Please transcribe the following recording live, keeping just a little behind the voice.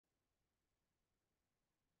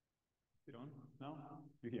on now?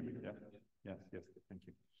 You hear me? Yeah. Yes. Yes. Thank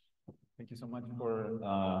you. Thank you so much for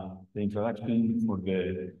the introduction, for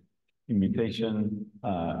the invitation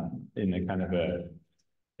in a kind of a,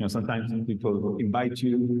 sometimes people invite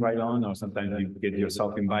you right on, or sometimes you get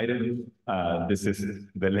yourself invited. This is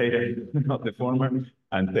the later, not the former.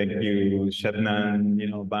 And thank you,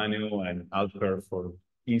 Shadnan, Banu, and Alper for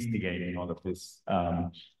instigating all of this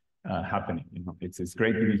happening. It's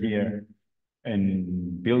great to be here.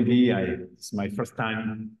 And Bilgi, it's my first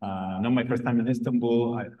time, not my first time in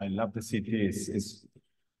Istanbul. I love the city. It's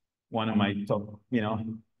one of my top,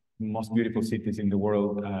 most beautiful cities in the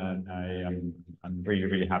world. And I'm really,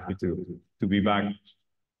 really happy to be back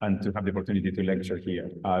and to have the opportunity to lecture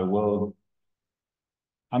here.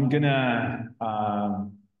 I'm gonna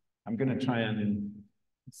try and,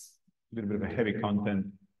 it's a little bit of a heavy content.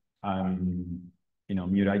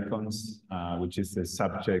 Mute icons, which is the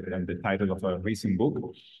subject and the title of a recent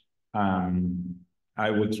book. I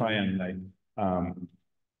will try and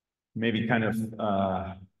maybe kind of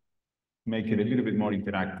make it a little bit more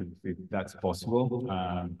interactive if that's possible.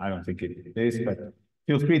 I don't think it is, but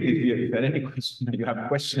feel free if you have any question, you have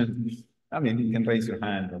questions. You can raise your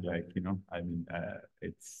hand, or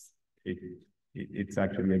it's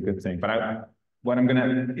actually a good thing. But what I'm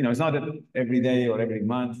gonna, it's not that every day or every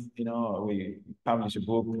month, we publish a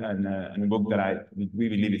book, and a book that we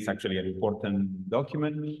believe it's actually an important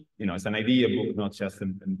document. It's an idea book, not just a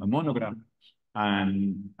monograph.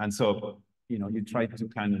 And so, you try to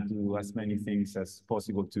kind of do as many things as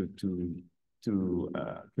possible to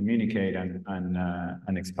communicate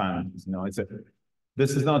and expand.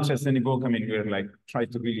 This is not just any book. We're try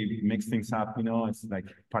to really mix things up. It's like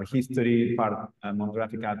part history, part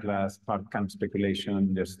monographic atlas, part kind of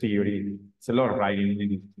speculation. There's theory. It's a lot of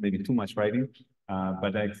writing, maybe too much writing.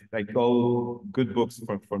 But like all good books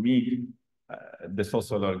for me, there's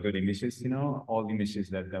also a lot of good images. All images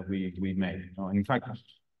that we make. And in fact,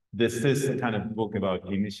 this is a kind of book about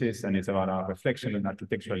images, and it's about our reflection on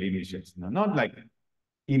architectural images. Not like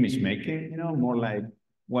image making. More like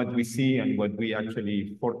what we see and what we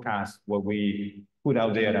actually forecast, what we put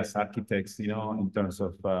out there as architects, in terms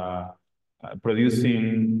of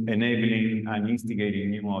producing, enabling, and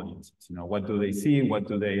instigating new audiences. What do they see? What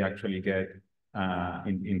do they actually get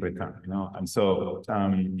in return? And so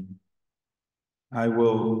I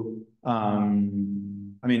will.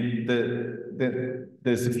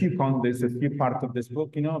 There's a few parts of this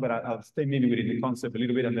book, but I'll stay maybe within the concept a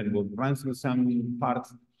little bit, and then we'll run through some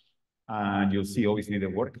parts. And you'll see obviously the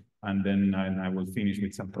work, and then I will finish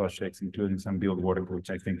with some projects, including some build work, which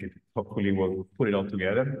I think hopefully will put it all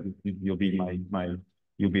together. You'll be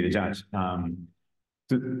you'll be the judge.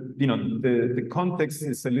 The context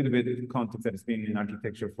is a little bit the context that has been in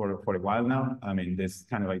architecture for a while now. This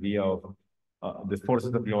kind of idea of the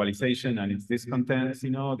forces of globalization and its discontents. The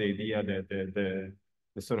idea that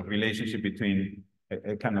the sort of relationship between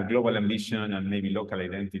a kind of global ambition and maybe local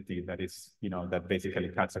identity that is, that basically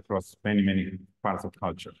cuts across many parts of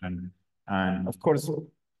culture. And of course,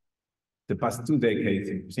 the past 2 decades,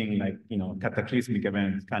 we've seen cataclysmic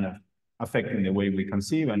events kind of affecting the way we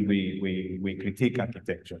conceive and we critique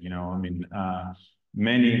architecture.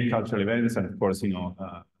 Many cultural events, and of course,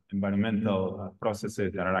 environmental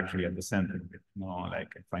processes that are actually at the center of it.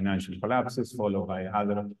 Like financial collapses followed by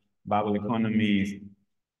other bubble economies,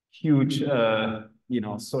 huge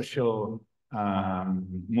social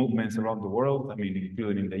movements around the world.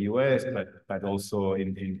 Including the US, but also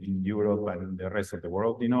in Europe and the rest of the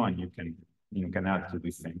world. And you can add to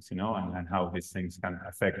these things. And how these things can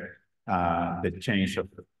affect the change of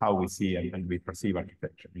how we see and we perceive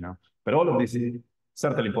architecture. But all of this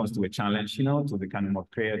certainly points to a challenge. To the kind of more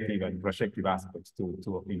creative and projective aspects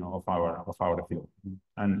of our field.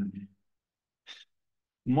 And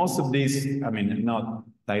most of these, not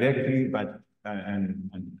directly, but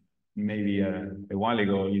and maybe a while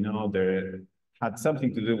ago, there had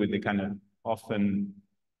something to do with the kind of often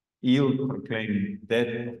ill-proclaimed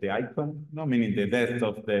death of the icon, meaning the death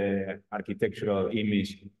of the architectural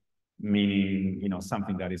image, meaning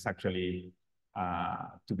something that is actually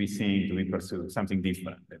to be seen, to be pursued, something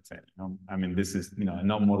different, let's say. This is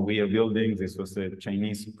no more weird buildings. This was a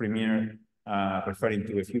Chinese premier referring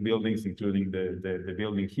to a few buildings, including the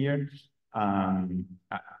building here.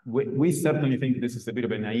 We certainly think this is a bit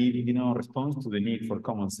of a naive, response to the need for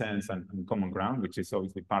common sense and common ground, which is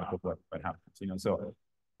obviously part of what happens. So,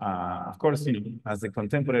 of course, as the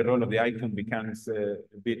contemporary role of the icon becomes a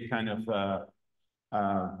bit kind of,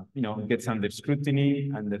 gets under scrutiny,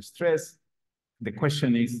 under stress, the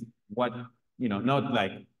question is what, not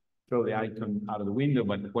like throw the icon out of the window,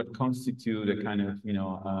 but what constitute a kind of,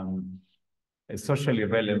 socially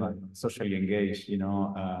relevant, socially engaged,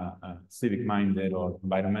 civic-minded or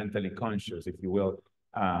environmentally conscious, if you will,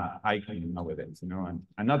 icon nowadays, and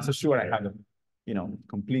I'm not so sure I have a,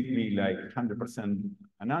 completely like 100%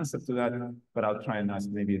 an answer to that, but I'll try and ask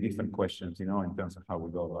maybe different questions, in terms of how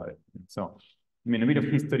we go about it. So, I mean, a bit of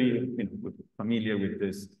history, familiar with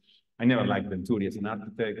this. I never liked Venturi as an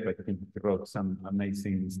architect, but I think he wrote some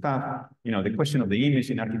amazing stuff. The question of the image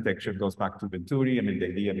in architecture goes back to Venturi. I mean, the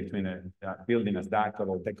idea between a building as decor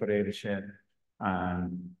or decorated shed,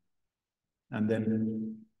 and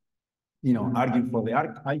then, arguing for the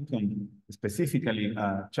icon, specifically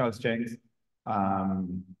Charles Jenks,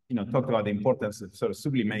 talked about the importance of sort of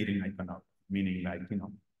sublimating iconography, meaning like,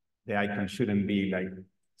 the icon shouldn't be like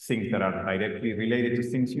things that are directly related to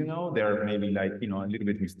things, they're maybe like, a little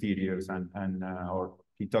bit mysterious or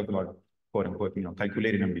he talked about, quote unquote,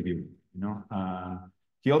 calculated ambiguity,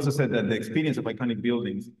 He also said that the experience of iconic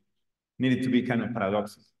buildings needed to be kind of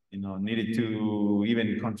paradoxes, needed to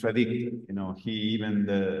even contradict, he even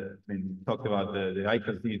talked about the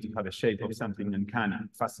icons needed to have a shape of something uncanny,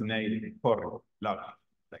 fascinating, horrible, lovely.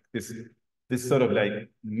 Like this sort of like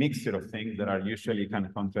mixture of things that are usually kind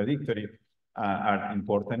of contradictory are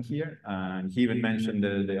important here. And he even mentioned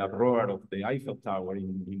the uproar of the Eiffel Tower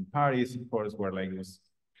in Paris, of course, where like was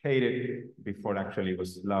hated before actually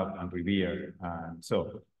was loved and revered.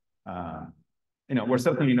 So, we're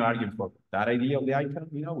certainly not arguing for that idea of the icon,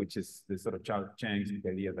 which is the sort of change, the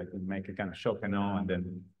idea that we make a kind of shock and awe, and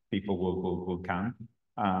then people will come.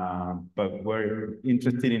 But we're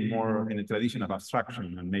interested in more in a tradition of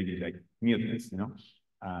abstraction and maybe like muteness,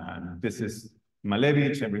 This is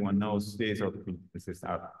Malevich, everyone knows this, or this is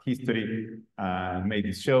our history, made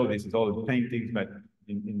this show, this is all the paintings, but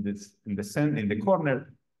in the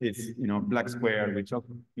corner, it's, black square, which,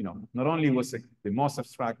 not only was the most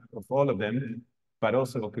abstract of all of them, but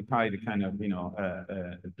also occupied the kind of,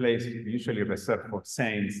 a place usually reserved for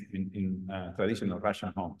saints in traditional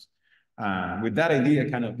Russian homes. With that idea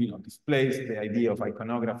kind of, displays the idea of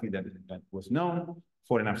iconography that was known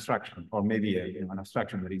for an abstraction, or maybe an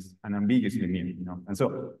abstraction that is an ambiguously meaning, And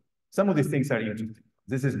so some of these things are interesting.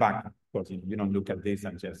 This is back, of course, you don't look at this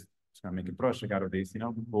and just gonna make a project out of this,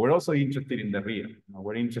 But we're also interested in the real.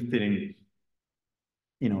 We're interested in,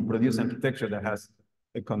 producing architecture that has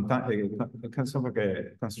a sort of a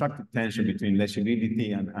constructive tension between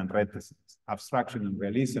legibility and reticence, abstraction and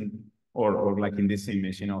realism, or like in this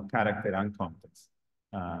image, character and context.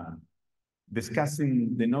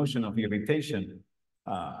 Discussing the notion of irritation,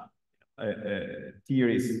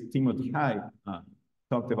 theorist Timothy Hyde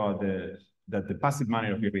talked about that the passive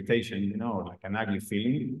manner of irritation, like an ugly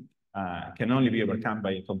feeling, can only be overcome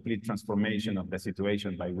by a complete transformation of the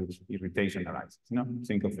situation by which irritation arises.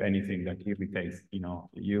 Think of anything that irritates,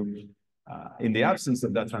 you. In the absence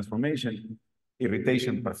of that transformation,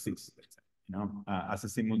 irritation persists. As a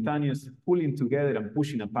simultaneous pulling together and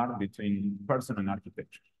pushing apart between person and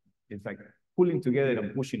architecture. It's like pulling together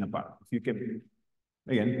and pushing apart. If you can,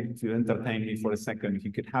 again, if you entertain me for a second, if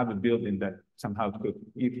you could have a building that somehow could,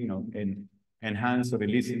 enhance or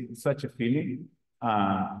release such a feeling,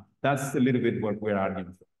 that's a little bit what we're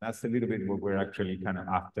arguing for. That's a little bit what we're actually kind of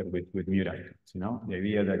after with mute icons, the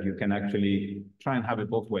idea that you can actually try and have it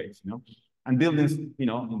both ways, And buildings,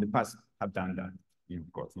 in the past have done that,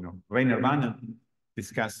 of course, Rainer Bannon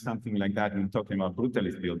discussed something like that when talking about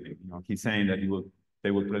brutalist building. He's saying that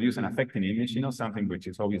they will produce an affecting image, something which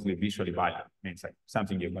is obviously visually violent. It's like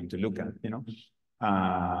something you're going to look at,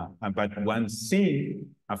 But one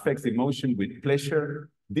scene affects emotion with pleasure,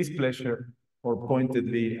 displeasure, or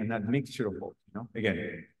pointedly, and that mixture of both,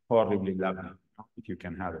 Again, horribly lovely, if you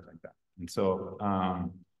can have it like that. And so,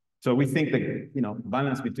 so we think that,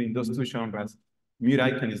 balance between those two genres, mute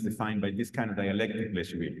icon is defined by this kind of dialectic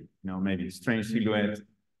legibility, maybe strange silhouette,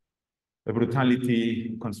 a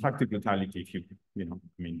brutality, constructive brutality,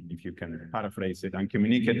 if you can paraphrase it, and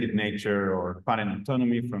communicative nature or parent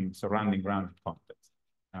autonomy from surrounding grounded context.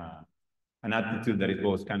 An attitude that is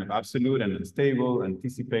both kind of absolute and unstable,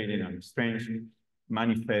 anticipating and strange,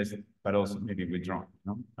 manifest, but also maybe withdrawn.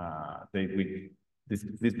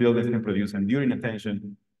 These buildings can produce enduring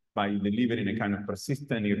attention by delivering a kind of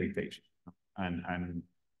persistent irritation. And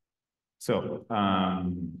so,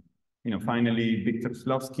 finally, Victor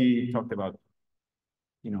Slowski talked about,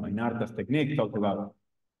 in art as technique, talked about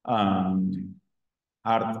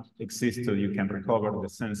art exists so you can recover the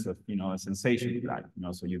sense of, a sensation of life,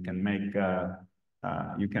 so you can make,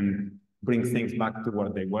 you can bring things back to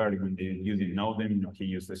what they were when you didn't know them. He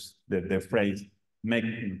uses the phrase,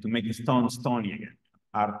 to make a stone stony again.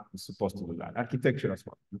 Art is supposed to do that. Architecture as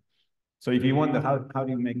well. So if you wonder how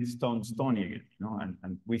do you make stone stony again, you know,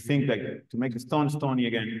 and we think like to make a stone stony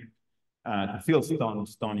again, to feel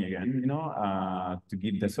stony again, you know, to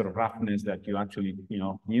give the sort of roughness that you actually, you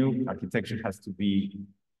know, new architecture has to be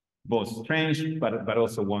both strange, but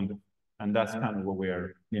also wonderful. And that's kind of what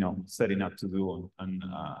we're, you know, setting up to do on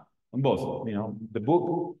both, you know, the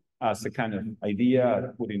book as a kind of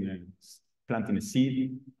idea, planting a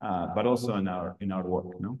seed, but also in our work,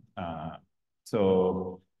 you know.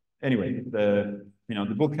 So anyway, the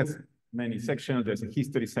book has many sections. There's a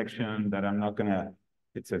history section that I'm not gonna.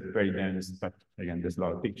 It's a very dense, but again, there's a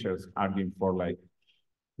lot of pictures arguing for like,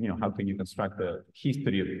 you know, how can you construct the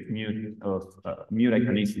history of mute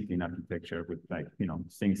iconicity in architecture with like, you know,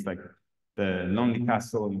 things like the lonely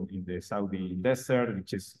castle in the Saudi desert,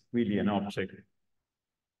 which is really an object,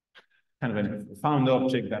 kind of a found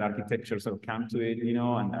object that architecture sort of come to it, you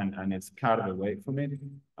know, and it's carved away from it.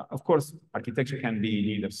 Of course, architecture can be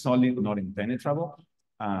neither solid nor impenetrable,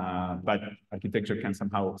 but architecture can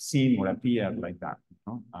somehow seem or appear like that, you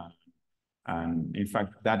know? And in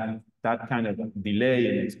fact, that kind of delay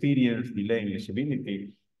in experience, delay in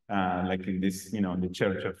legibility, like in this, you know, the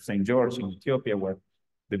Church of St. George in Ethiopia, where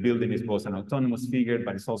the building is both an autonomous figure,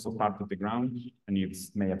 but it's also part of the ground. And you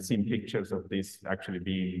may have seen pictures of this actually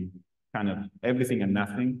being kind of everything and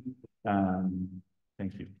nothing.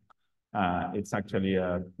 Thank you. It's actually,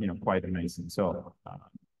 you know, quite amazing. So,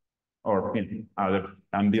 or you know, other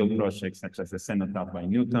unbuilt projects such as the Cenotaph by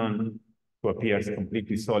Newton, who appears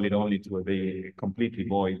completely solid only to be completely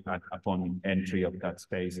void upon entry of that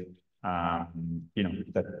space. You know,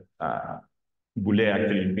 that Boulez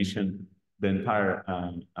actually envisioned the entire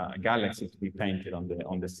galaxy to be painted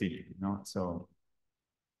on the ceiling, you know. So,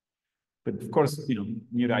 but of course, you know,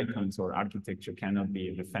 mute icons or architecture cannot be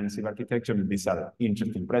a defensive architecture. These are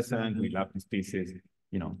interesting present. We love these pieces,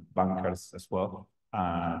 you know, bunkers as well.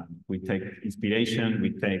 We take inspiration,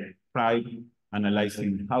 we take pride,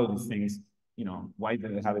 analyzing how these things, you know, why do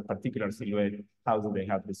they have a particular silhouette? How do they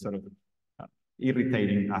have this sort of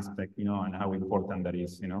irritating aspect, you know, and how important that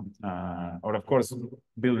is, you know? Or of course,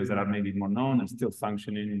 buildings that are maybe more known and still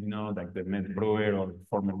functioning, you know, like the Met Breuer or the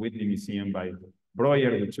former Whitney Museum by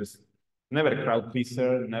Breuer, which was never a crowd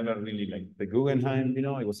pleaser, never really like the Guggenheim, you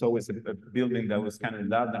know, it was always a building that was kind of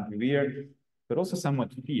loved and revered, but also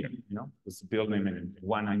somewhat feared, you know, it was a building and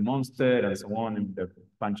one-eyed monster and so on, and a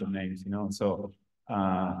bunch of names, you know. So,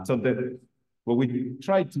 what we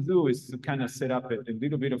try to do is to kind of set up a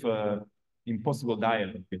little bit of a impossible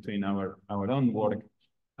dialogue between our own work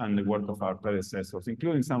and the work of our predecessors,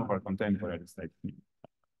 including some of our contemporaries, like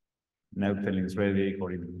Neutelings, Redick,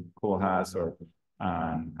 or even Koolhaas, or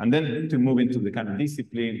and then to move into the kind of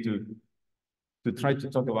discipline to try to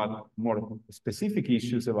talk about more specific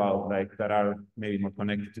issues about like that are maybe more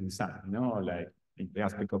connected to design, you know, like the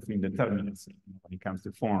aspect of indeterminacy, you know, when it comes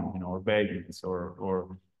to form, you know, or vagueness,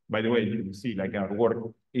 or by the way, you see like our work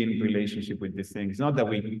in relationship with these things. Not that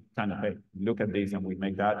we kind of look at this and we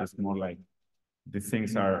make that. It's more like these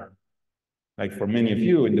things are like for many of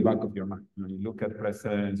you in the back of your mind. You know, you look at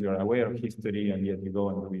presence, you're aware of history, and yet you go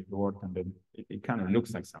and do your work, and then it kind of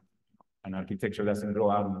looks like something. And architecture doesn't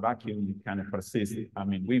grow out in a vacuum. It kind of persists. I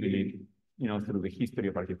mean, we believe, you know, through the history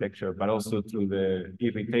of architecture, but also through the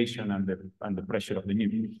irritation and the pressure of the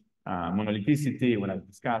new. Monolithicity, what I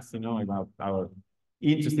discussed, you know, about our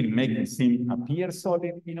interest in making things appear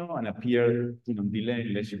solid, you know, and appear, you know,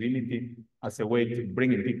 delay legibility as a way to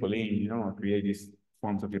bring people in, you know, and create these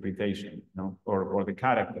forms of irritation, you know, or the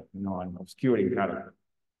character, you know, and obscuring character.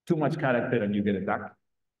 Too much character and you get a duck,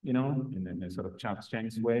 you know, in a sort of Charles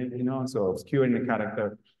James way, you know, so obscuring the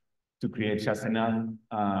character to create just enough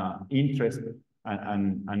interest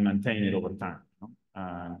and maintain it over time, you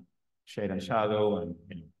know? Shade and shadow and,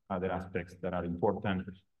 you know, other aspects that are important.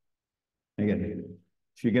 Again,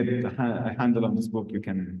 if you get a handle on this book, you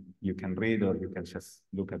can read, or you can just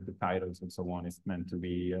look at the titles and so on. It's meant to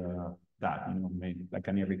be that, you know, like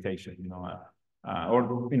an irritation, you know,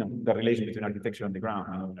 or, you know, the relation between architecture and the ground.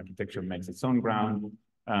 You know, when architecture makes its own ground,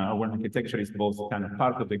 or when architecture is both kind of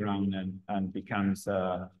part of the ground and becomes,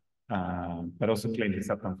 but also claims a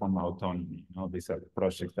certain form of autonomy. You know, these are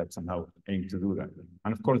projects that somehow aim to do that.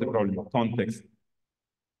 And of course, the problem of context,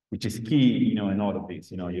 which is key, you know, in all of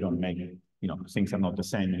this. You know, you don't make, you know, things are not the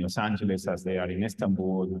same in Los Angeles as they are in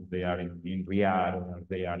Istanbul, they are in Riyadh, or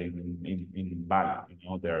they are in Bali. You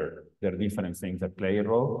know, there are different things that play a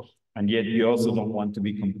role. And yet you also don't want to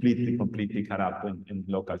be completely caught up in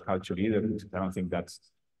local culture either, because I don't think that's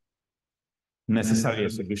necessarily a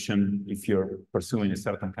solution if you're pursuing a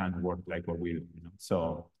certain kind of work like what we do. You know?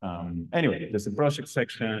 So anyway, there's a project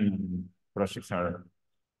section. Projects are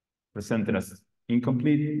presented as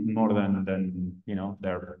incomplete more than you know,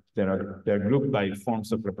 they're grouped by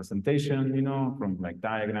forms of representation, you know, from like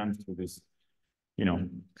diagrams to this, you know,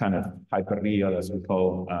 kind of hyperreal, as we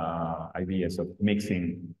call, ideas of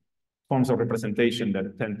mixing forms of representation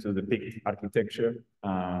that tend to depict architecture,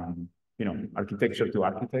 you know, architecture to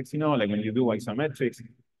architects, you know, like when you do isometrics,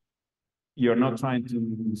 you're not trying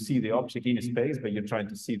to see the object in space, but you're trying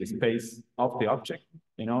to see the space of the object,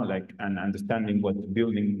 you know, like, and understanding what the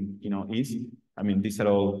building, you know, is. I mean, these are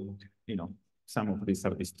all, you know, some of these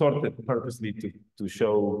are distorted purposely to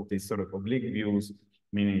show these sort of oblique views,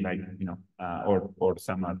 meaning like, you know, or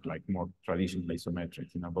some are like more traditional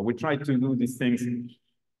isometric, you know, but we try to do these things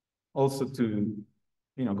also to,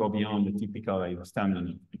 you know, go beyond the typical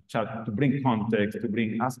understanding, to bring context, to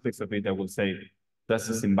bring aspects of it that will say, that's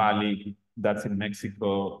a symbolic, that's in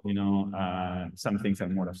Mexico, you know, some things are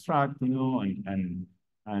more abstract, you know, and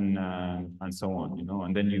so on, you know,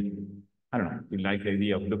 and then you, I don't know, we like the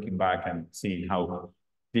idea of looking back and seeing how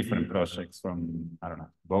different projects from, I don't know,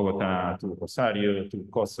 Bogota to Rosario to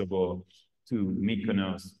Kosovo to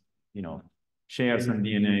Mykonos, you know, share some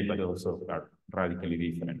DNA, but also are radically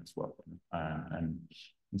different as well. And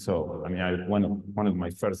so, I mean, one of my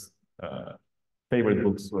first favorite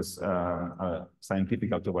books was a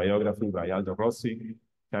scientific autobiography by Aldo Rossi.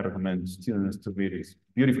 I recommend students to read it. It's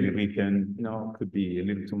beautifully written, you know, could be a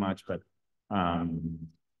little too much, but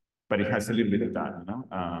it has a little bit of that,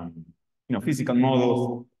 you know, physical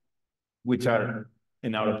models, which are,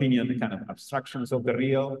 in our opinion, the kind of abstractions of the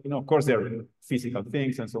real. You know, of course, they're physical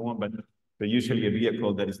things and so on, but they're usually a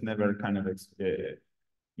vehicle that is never kind of,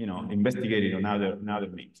 you know, investigated on other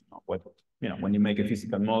means. You know, what, you know, when you make a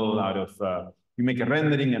physical model out of, you make a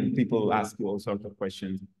rendering and people ask you all sorts of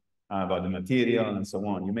questions about the material and so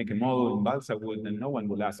on. You make a model in balsa wood and no one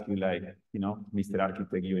will ask you like, you know, Mr.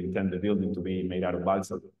 Architect, you intend the building to be made out of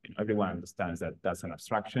balsa wood. You know, everyone understands that that's an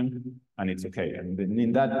abstraction and it's okay. And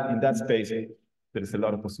in that space, there's a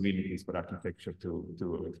lot of possibilities for architecture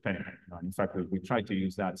to experiment. You know? In fact, we try to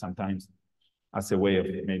use that sometimes as a way of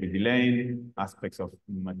maybe delaying aspects of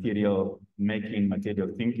material making, material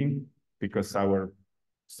thinking, because our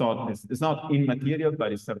thought is not immaterial,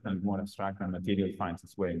 but it's certainly more abstract, and material finds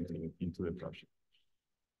its way into the project.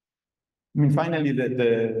 I mean, finally,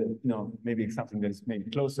 you know, maybe something that's maybe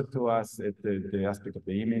closer to us, the aspect of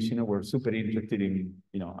the image. You know, we're super interested in,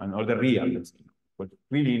 you know, or the real. We're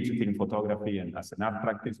really interested in photography and as an art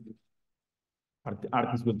practice.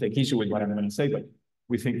 Artists will take issue with what I'm going to say, but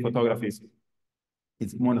we think photography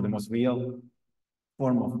is one of the most real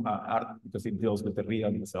form of art because it deals with the real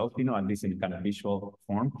itself, you know, and this in kind of visual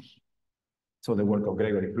form. So the work of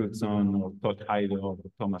Gregory Crutzen or Todd Heido or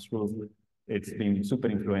Thomas Ruth, it's been super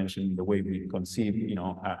influential in the way we conceive, you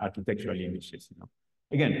know, architectural images. You know,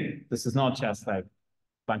 again, this is not just like a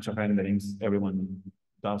bunch of renderings. Everyone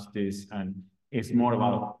does this, and it's more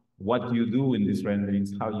about what you do in these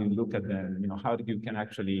renderings, how you look at them, you know, how you can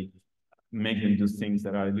actually make them do things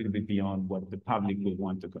that are a little bit beyond what the public will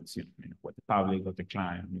want to consume, you know, what the public or the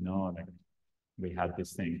client, you know, like we had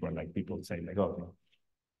this thing where like people say like, oh,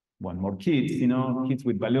 want more kids, you know, kids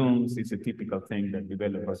with balloons. It's a typical thing that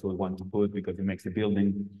developers will want to put because it makes the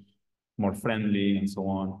building more friendly and so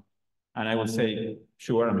on. And I will say,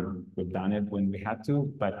 sure, I mean, we've done it when we had to,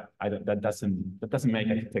 but that doesn't make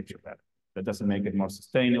architecture better. That doesn't make it more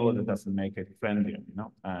sustainable. That doesn't make it friendlier, you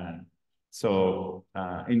know. So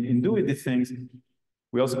in doing these things,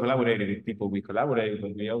 we also collaborated with people we collaborate,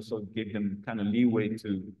 but we also give them kind of leeway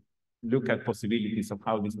to look at possibilities of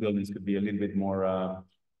how these buildings could be a little bit more,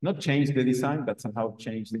 not change the design, but somehow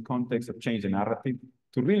change the context or change the narrative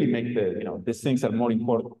to really make the, you know, these things are more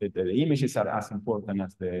important. The images are as important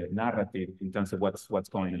as the narrative in terms of what's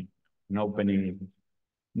going on. An opening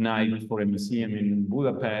night for a museum in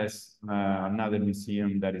Budapest, another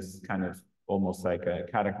museum that is kind of almost like a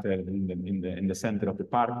character in the center of the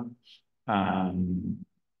park,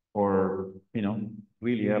 or, you know,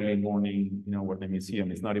 really early morning, you know, where the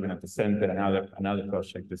museum is not even at the center. Another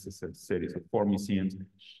project. This is a series of 4 museums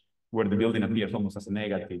where the building appears almost as a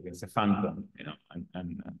negative, as a phantom, you know,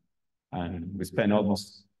 and we spend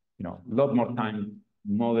almost, you know, a lot more time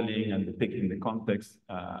modeling and depicting the context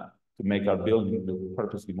to make our building look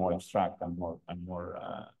purposely more abstract and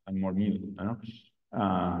more muted, you know.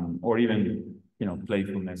 Or even, you know,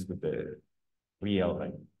 playfulness with the real,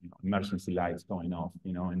 like, you know, emergency lights going off,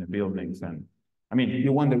 you know, in the buildings. And I mean,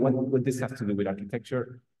 you wonder what this has to do with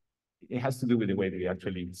architecture. It has to do with the way we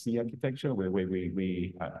actually see architecture, with the way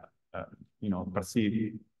we you know,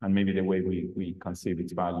 perceive, and maybe the way we conceive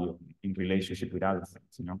its value in relationship with other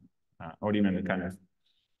things, you know, or even the kind of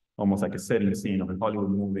almost like a setting scene of a Hollywood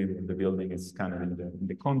movie where the building is kind of in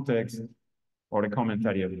the context. or a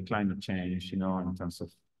commentary of climate change, in terms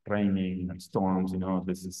of raining and storms.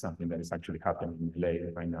 This is something that is actually happening in LA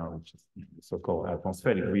right now, which is the so-called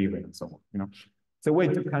atmospheric river and so on. It's a way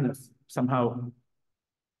to kind of somehow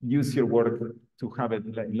use your work to have a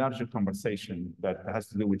larger conversation that has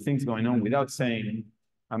to do with things going on without saying,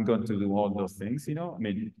 I'm going to do all those things, I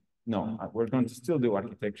mean, no, we're going to still do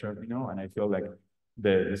architecture, and I feel like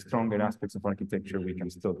the stronger aspects of architecture we can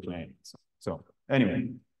still claim. So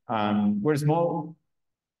anyway, we're small,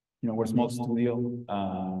 we're a small studio,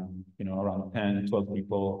 around 10, 12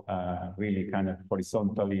 people, really kind of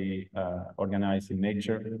horizontally organized in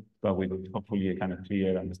nature, but with hopefully a kind of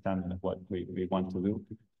clear understanding of what we want to do,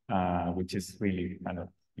 which is really kind of,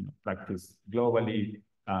 practice globally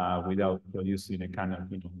without producing a kind of,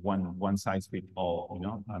 one size fits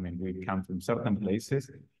all, I mean, we come from certain places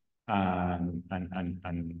and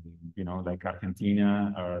like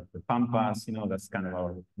Argentina or the Pampas, that's kind of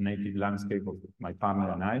our native landscape of my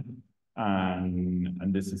partner and I.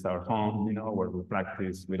 And this is our home, where we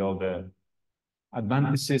practice with all the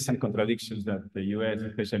advantages and contradictions that the US,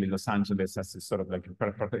 especially Los Angeles, has a sort of like a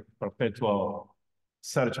perpetual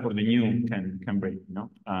search for the new can bring,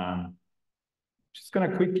 Just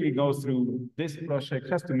gonna quickly go through this project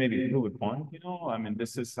just to maybe prove a point, I mean,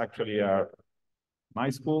 this is actually my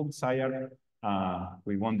school, SCI-Arc.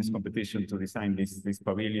 We won this competition to design this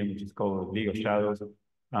pavilion, which is called League of Shadows,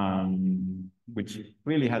 which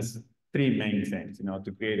really has three main things,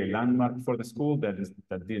 to create a landmark for the school that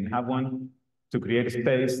didn't have one, to create a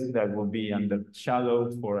space that will be under shadow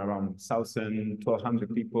for around 1,000,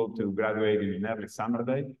 1,200 people to graduate in an early summer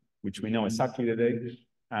day, which we know exactly the day.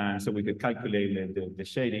 And so we could calculate the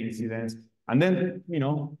shading incidence. And then,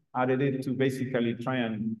 added it to basically try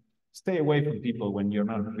and stay away from people when you're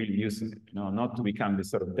not really using it, not to become this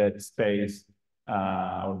sort of dead space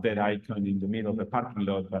or dead icon in the middle of the parking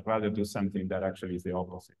lot, but rather do something that actually is the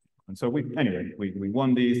opposite. And so we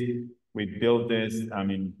won this, we built this. I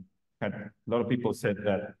mean, a lot of people said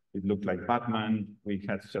that it looked like Batman. We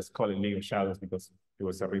had to just call it League of Shadows because it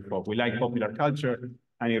was a ripoff. We like popular culture,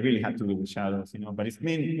 and it really had to do with shadows, but it's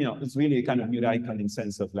it's really a kind of mute icon in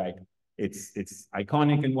sense of like, it's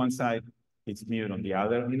iconic in one side, it's mute on the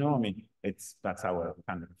other, I mean, that's our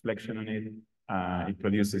kind of reflection on it. It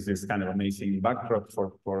produces this kind of amazing backdrop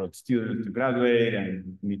for students to graduate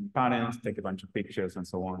and meet parents, take a bunch of pictures and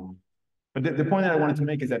so on. But the point that I wanted to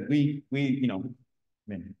make is that we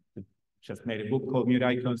just made a book called Mute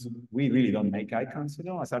Icons. We really don't make icons,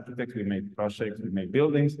 as architects, we make projects, we make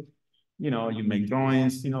buildings. You make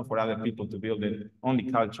drawings, for other people to build it.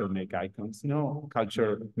 Only culture make icons,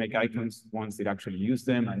 Culture make icons once it actually use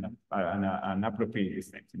them and appropriate these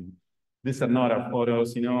things. These are not our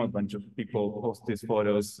photos, a bunch of people post these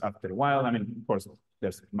photos after a while. I mean, of course,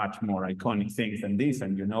 there's much more iconic things than this,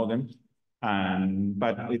 and them.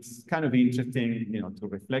 But it's kind of interesting, to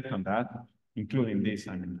reflect on that, including this.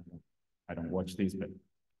 I mean, I don't watch this, but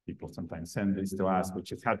people sometimes send this to us,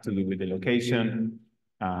 which has had to do with the location.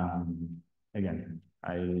 Again,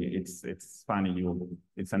 it's funny.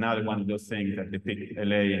 It's another one of those things that depict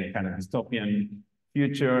LA in a kind of dystopian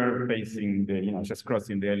future, facing the just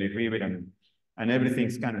crossing the LA River, and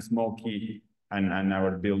everything's kind of smoky, and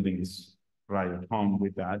our buildings right at home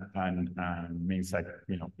with that, and means like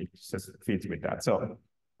it just fits with that. So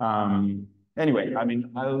anyway, I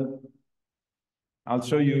mean, I'll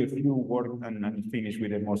show you a few work and finish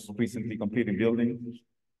with the most recently completed building.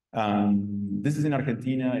 This is in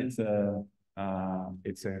Argentina. It's a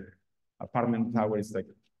apartment tower. It's like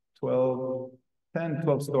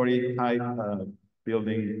 12-story high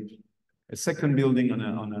building. A second building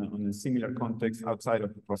on a similar context outside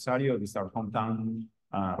of Rosario. This is our hometown.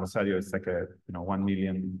 Rosario is like a 1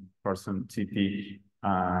 million person city,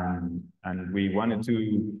 and we wanted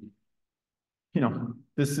to,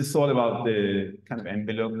 this is all about the kind of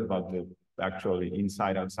envelope, about the actually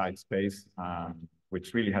inside-outside space,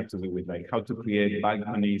 which really had to do with like how to create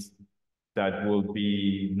balconies that will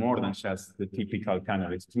be more than just the typical kind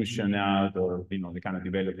of extrusion out or the kind of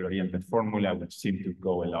developer-oriented formula, which seemed to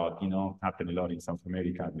go a lot, happen a lot in South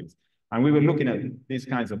America at least. And we were looking at these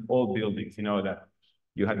kinds of old buildings, that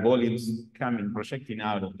you had volumes projecting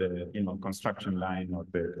out of the construction line or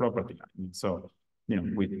the property line. And so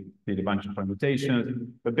we did a bunch of permutations,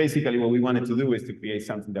 but basically what we wanted to do is to create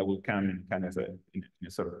something that will come in kind of in a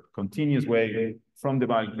sort of continuous way from the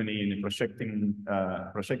balcony in a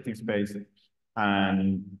projecting space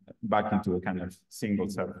and back into a kind of single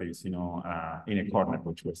surface, in a corner,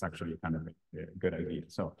 which was actually kind of a good idea.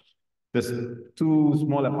 So there's two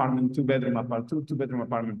bedroom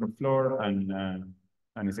apartment per floor, and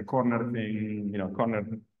it's a corner thing, corner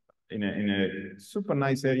in a super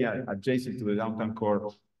nice area adjacent to the downtown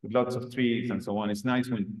core with lots of trees and so on. It's nice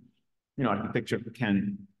when, architecture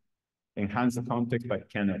can enhance the context, but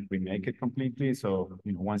cannot remake it completely. So,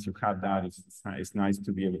 once you have that, it's nice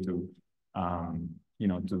to be able to,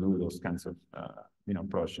 to do those kinds of,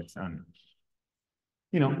 projects. And,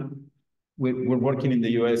 we're working in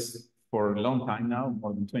the US for a long time now,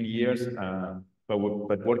 more than 20 years. But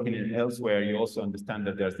working elsewhere, you also understand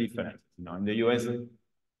that there's differences. In the US,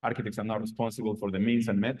 architects are not responsible for the means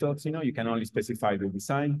and methods. You can only specify the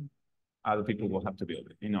design. Other people will have to build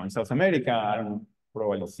it. In South America, I don't know,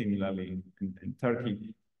 probably similarly in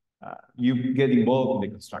Turkey, you get involved in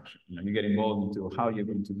the construction. You get involved into how you're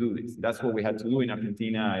going to do this. That's what we had to do in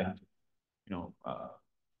Argentina. I had to,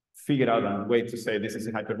 figure out a way to say this is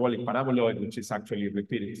a hyperbolic paraboloid, which is actually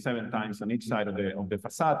repeated 7 times on each side of the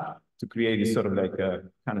facade to create this sort of like a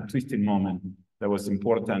kind of twisting moment that was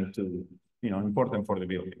important to, important for the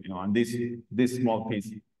building. And this small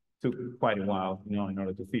piece took quite a while, in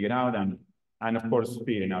order to figure out and of course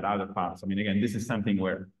figuring out other parts. I mean, again, this is something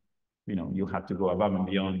where, you have to go above and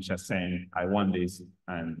beyond just saying, I want this,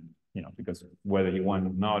 and because whether you want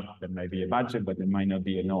or not, there may be a budget, but there might not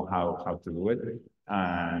be a know-how how to do it.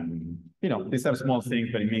 And, these are small things,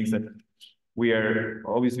 but it means that we are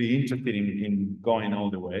obviously interested in going all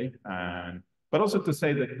the way. But also to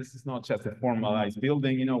say that this is not just a formalized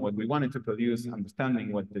building, what we wanted to produce,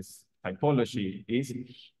 understanding what this typology is,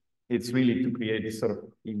 it's really to create this sort of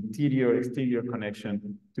interior-exterior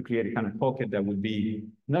connection, to create a kind of pocket that would be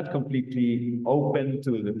not completely open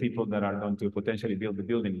to the people that are going to potentially build the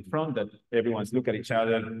building in front, that everyone's look at each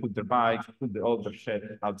other, put their bikes, put all their shit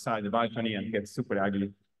outside the balcony and get super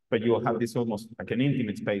ugly. But you will have this almost like an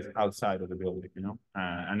intimate space outside of the building,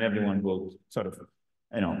 and everyone will sort of,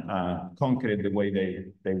 conquer it the way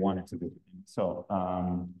they want it to do. So,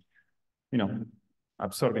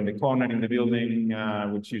 absorbing the corner in the building,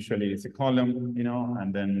 which usually is a column,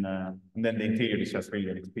 and then the interior is just really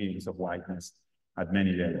an experience of whiteness at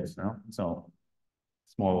many levels. So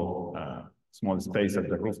small space at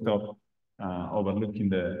the rooftop, overlooking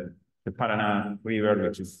the Paraná River,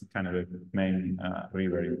 which is kind of the main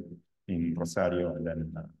river in Rosario, and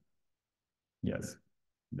then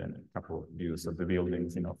then a couple of views of the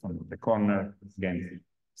buildings, from the corner. Again,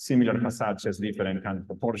 similar facades, just different kind of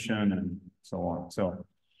proportion and so on. So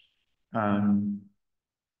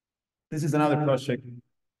this is another project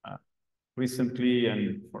recently,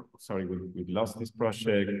 and we lost this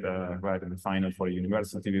project right in the final for a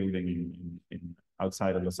university building in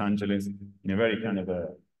outside of Los Angeles, in a very kind of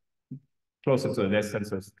closer to the desert,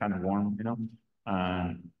 so it's kind of warm,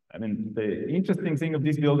 I mean, the interesting thing of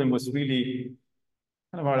this building was really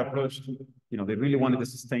kind of our approach to, they really wanted a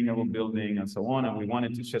sustainable building and so on. And we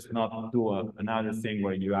wanted to just not do another thing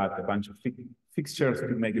where you add a bunch of fixtures to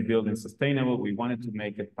make a building sustainable. We wanted to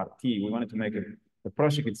make it party. We wanted to make it the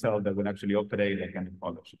project itself that would actually operate like an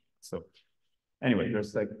ecology. So anyway,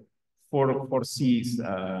 there's like four C's,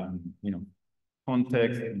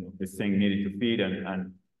 context, this thing needed to fit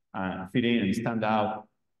and fit in and stand out.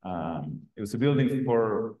 It was a building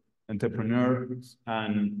for entrepreneurs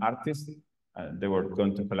and artists. They were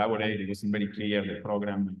going to collaborate. It wasn't very clear, the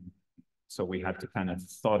program. So we had to kind of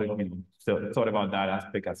thought about that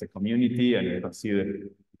aspect as a community and consider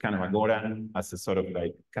kind of Agora as a sort of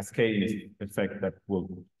like cascading effect that will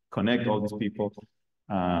connect all these people.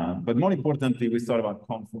 But more importantly, we thought about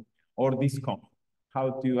comfort or discomfort.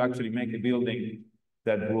 How do you actually make a building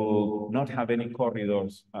that will not have any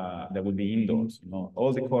corridors that will be indoors?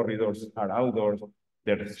 All the corridors are outdoors.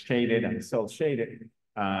 They're shaded and self-shaded.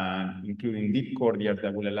 Including deep courtyards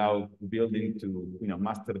that will allow the building to,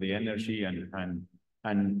 master the energy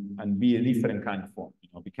and be a different kind of form,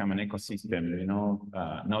 become an ecosystem,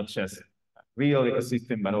 not just real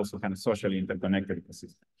ecosystem, but also kind of socially interconnected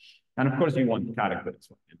ecosystem. And of course, you want character as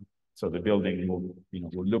well. So the building will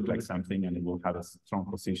look like something and it will have a strong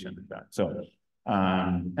position in that. So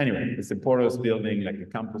anyway, it's a porous building, like a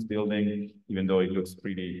campus building, even though it looks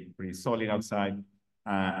pretty solid outside.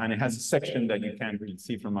 And it has a section that you can't really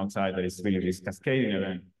see from outside that is really this cascading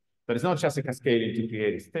event. But it's not just a cascading to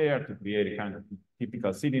create a stair, to create a kind of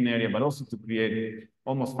typical sitting area, but also to create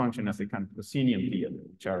almost function as a kind of proscenium theater,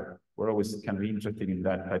 which we're always kind of interested in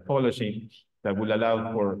that typology that will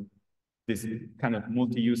allow for this kind of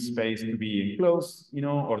multi-use space to be enclosed,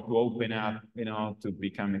 or to open up, to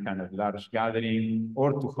become a kind of large gathering,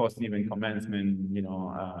 or to host even commencement,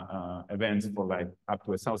 events for like up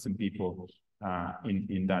to 1,000 people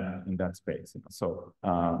in that space. So,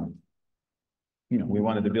 we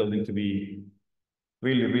wanted the building to be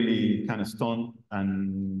really, really kind of stone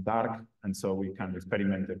and dark. And so we kind of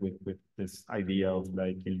experimented with this idea of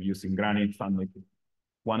like using granite, found like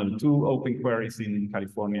one of the two open quarries in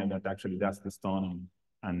California that actually does the stone,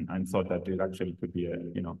 and thought that it actually could be a,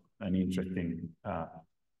 you know, an interesting effect.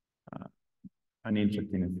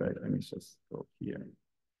 Let me just go here.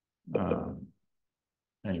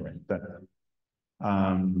 Anyway, that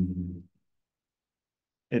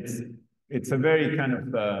it's a very kind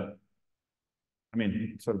of I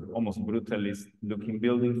mean, sort of almost brutalist looking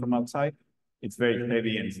building from outside. It's very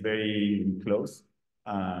heavy and it's very close.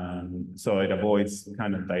 So it avoids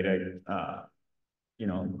kind of direct, you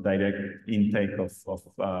know, direct intake of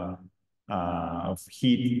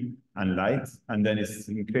heat and light. And then it's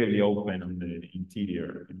incredibly open on the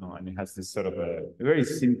interior, you know, and it has this sort of a very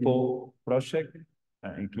simple project,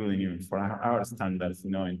 including even for our standards,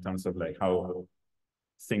 you know, in terms of like how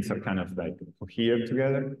things are kind of like cohered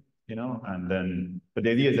together, you know, and then, but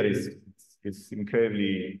the idea is that it's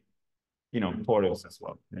incredibly, you know, porous as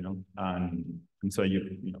well, you know, and so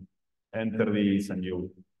you know, enter these and you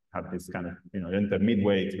have this kind of, you know, enter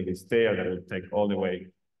midway through this stair that will take all the way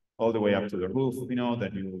up to the roof, you know,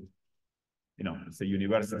 that you know, it's a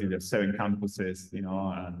university, there's 7 campuses, you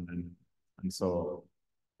know, and so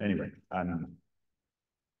anyway, and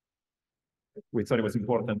we thought it was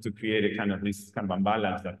important to create a kind of this kind of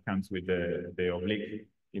imbalance that comes with the oblique,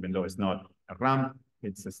 even though it's not a ramp,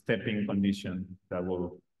 it's a stepping condition that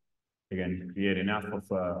will, again, create enough of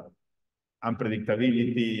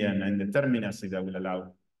unpredictability and indeterminacy that will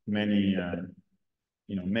allow many,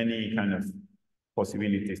 you know, many kind of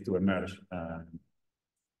possibilities to emerge.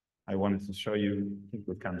 I wanted to show you, I think it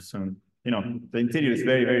will come soon. You know, the interior is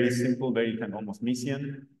very, very simple, very kind of almost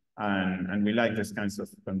Miesian. And we like this kinds of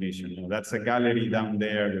condition. You know, that's a gallery down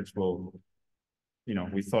there, which will, you know,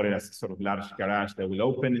 we thought it as a sort of large garage that will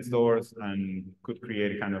open its doors and could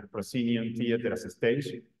create a kind of proscenium theater as a stage.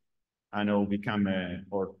 And it will become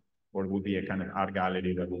or it will be a kind of art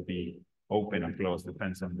gallery that will be open and closed,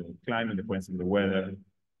 depends on the climate, depends on the weather,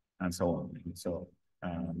 and so on. And so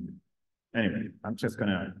anyway, I'm just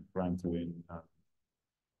gonna run through it.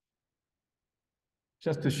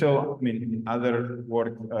 Just to show, I mean, other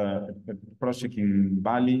work, a project in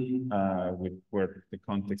Bali, where the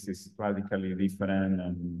context is radically different,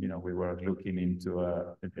 and you know, we were looking into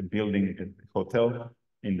a building, a hotel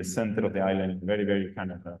in the center of the island, very, very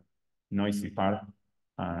kind of a noisy part.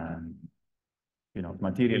 And you know,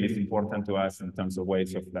 material is important to us in terms of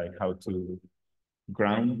ways of like how to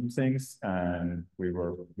ground things, and we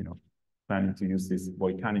were, you know, planning to use this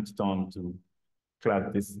volcanic stone to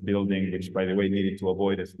clad this building, which, by the way, needed to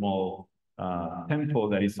avoid a small temple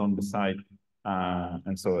that is on the side.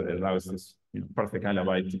 And so it allows this, you know, perfect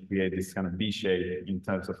alibi to create this kind of V shape in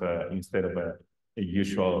terms of instead of a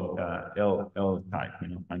usual L type, you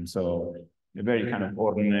know. And so a very kind of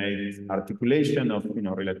ornate articulation of, you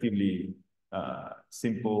know, relatively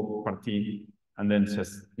simple partie, and then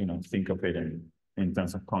just, you know, think of it in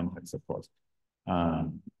terms of context, of course.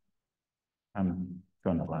 I'm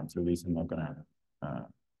gonna run through this. I'm not gonna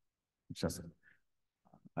just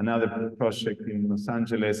another project in Los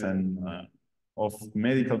Angeles and of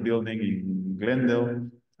medical building in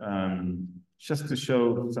Glendale, just to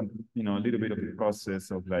show some, you know, a little bit of the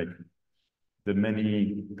process of like the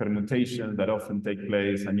many permutations that often take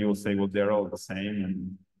place, and you will say, well, they're all the same,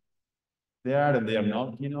 and they are and they are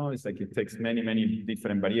not, you know. It's like it takes many, many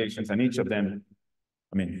different variations, and each of them,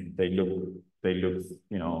 I mean, they look,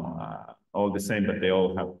 you know, all the same, but they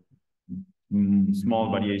all have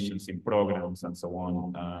small variations in programs and so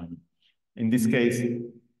on. In this case,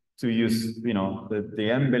 to use, you know,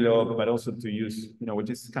 the envelope, but also to use, you know, which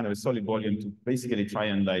is kind of a solid volume, to basically try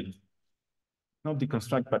and like not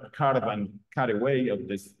deconstruct, but carve and cut away of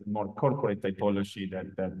this more corporate typology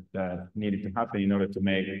that needed to happen in order to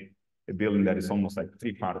make a building that is almost like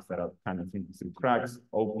 3 parts that are kind of through cracks,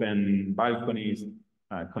 open balconies,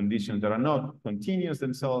 conditions that are not continuous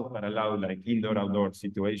themselves, but allow like indoor-outdoor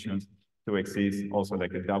situations to exist, also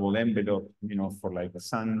like a double envelope, you know, for like the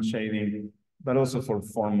sun shading, but also for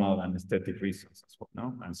formal and aesthetic reasons as well,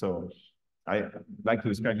 no? And so I like to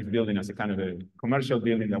describe this building as a kind of a commercial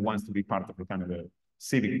building that wants to be part of a kind of a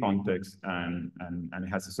civic context, and it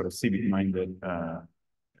has a sort of civic-minded,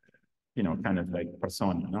 you know, kind of like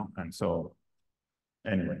persona, no? And so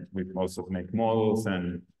anyway, we also make models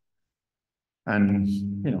and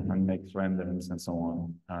you know, and make renderings and so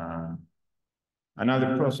on.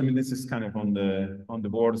 Another project, I mean, this is kind of on the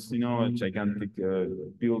boards, you know, a gigantic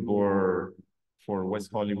billboard for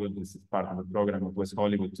West Hollywood. This is part of the program of West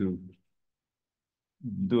Hollywood to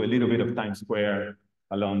do a little bit of Times Square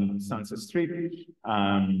along Sunset Street.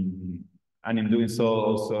 And in doing so,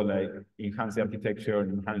 also like enhance the architecture,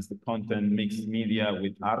 enhance the content, mix media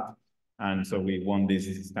with art. And so we want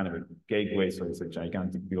this kind of a gateway. So it's a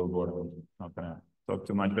gigantic billboard. I'm not gonna talk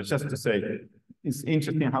too much, but just to say, it's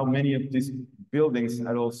interesting how many of these buildings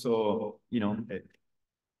are also,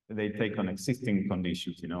 they take on existing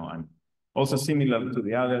conditions, and also similar to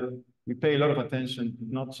the other, we pay a lot of attention,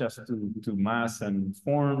 not just to mass and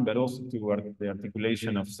form, but also to the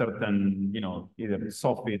articulation of certain, either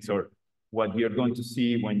soffits or what you're going to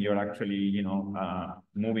see when you're actually,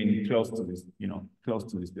 moving close to this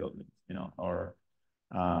building, or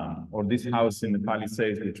this house in the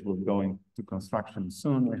Palisades, which will go into construction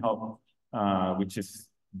soon, we hope, which is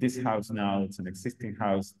this house now. It's an existing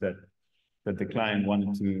house that the client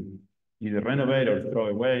wanted to either renovate or throw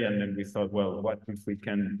away. And then we thought, well, what if we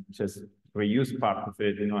can just reuse part of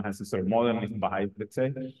it, it has a sort of modernist vibe, let's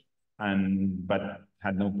say, but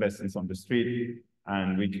had no presence on the street.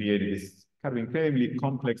 And we created this kind of incredibly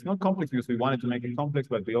complex, not complex because we wanted to make it complex,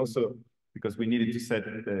 but we also, because we needed to set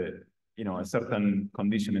a certain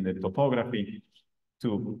condition in the topography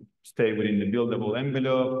to stay within the buildable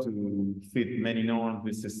envelope, to fit many norms.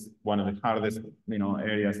 This is one of the hardest,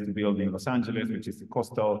 areas to build in Los Angeles, which is the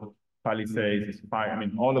coastal Palisades, fire. I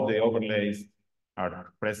mean, all of the overlays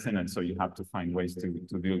are present, and so you have to find ways to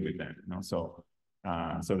deal with them. So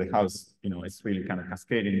the house, it's really kind of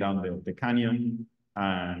cascading down the canyon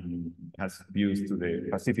and has views to the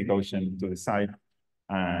Pacific Ocean to the side,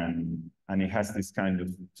 and it has this kind of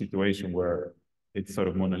situation where it's sort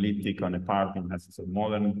of monolithic on a part and has a sort of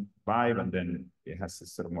modern vibe, and then it has a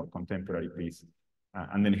sort of more contemporary piece.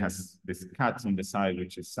 And then it has this cuts on the side,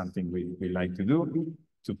 which is something we like to do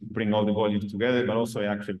to bring all the volumes together, but also it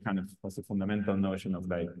actually kind of has a fundamental notion of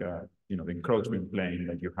like, the encroachment plane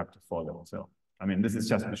that you have to follow. So, I mean, this is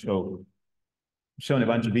just to shown a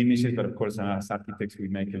bunch of images, but of course, as architects, we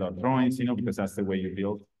make a lot of drawings, because that's the way you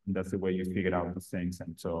build, and that's the way you figure out these things.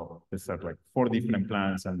 And so there's like 4 different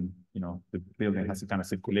plans, and the building has a kind of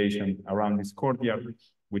circulation around this courtyard,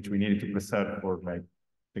 which we needed to preserve for like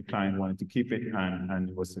the client wanted to keep it, and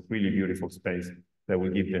it was a really beautiful space that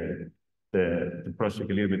will give the project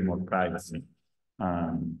a little bit more privacy,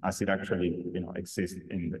 as it actually exists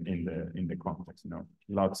in the context.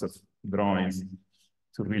 Lots of drawings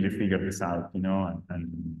to really figure this out,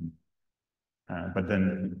 but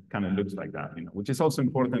then it kind of looks like that, which is also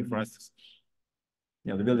important for us.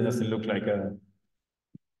 The building doesn't look like a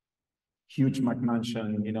huge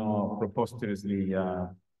McMansion, preposterously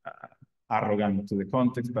arrogant to the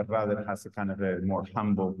context, but rather has a kind of a more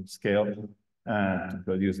humble scale to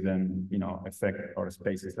produce then, effect or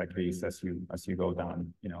spaces like this as you go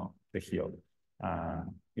down, the hill.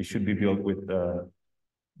 It should be built with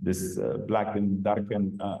this black and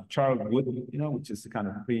darkened charred wood, which is a kind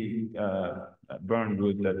of pre-burned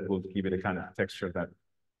wood that will give it a kind of texture that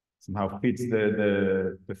somehow fits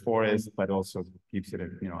the forest, but also keeps it,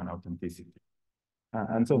 an authenticity.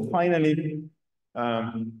 And so finally,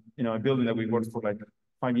 a building that we worked for like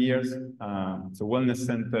 5 years. It's a wellness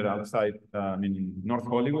center outside in North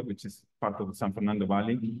Hollywood, which is part of the San Fernando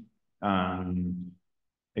Valley.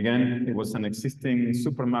 Again, it was an existing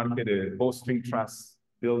supermarket, a bowstring truss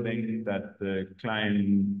building that the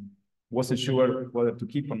client wasn't sure whether to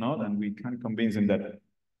keep or not, and we kind of convinced them that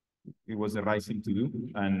it was the right thing to do.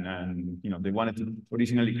 And they wanted to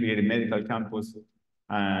originally create a medical campus,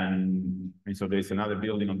 and so there's another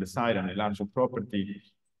building on the side and a larger property.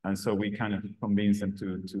 And so we kind of convinced them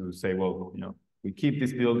to say, well, we keep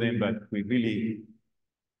this building, but we really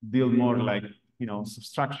build more like,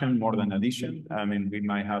 subtraction more than addition. I mean, we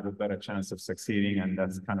might have a better chance of succeeding, and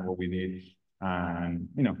that's kind of what we did. And,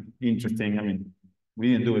 interesting. I mean,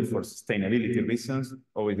 we didn't do it for sustainability reasons,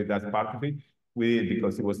 always that's part of it. We did it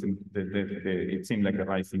because it was it seemed like the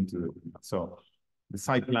right thing to do. So the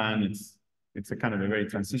site plan, it's a kind of a very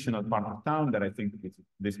transitional part of town that I think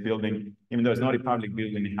this building, even though it's not a public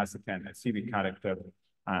building, it has a kind of civic character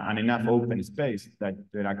and enough open space that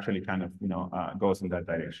it actually kind of, goes in that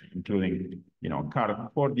direction, including,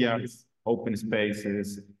 carved courtyards, open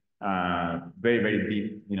spaces, very, very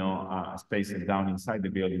deep, spaces down inside the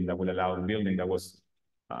building that will allow the building that was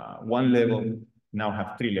 1 level now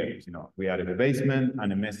have 3 levels. We added a basement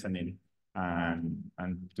and a mezzanine,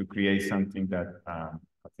 and to create something that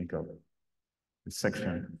I think of a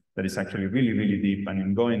section that is actually really, really deep. And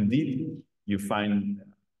in going deep, you find,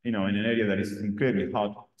 in an area that is incredibly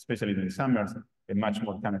hot, especially in the summers, a much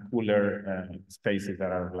more kind of cooler spaces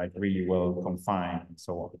that are like really well confined and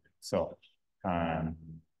so on. So,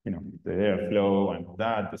 the airflow and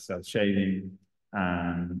that, the self-shading,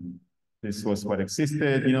 this was what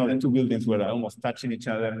existed. The 2 buildings were almost touching each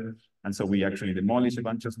other. And so we actually demolished a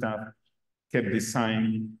bunch of stuff. kept this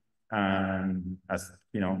sign as,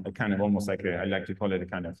 a kind of almost like I like to call it a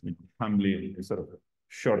kind of humbly sort of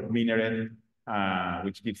short minaret,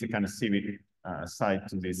 which gives a kind of civic side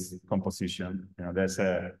to this composition. There's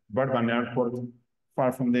a Bourbon airport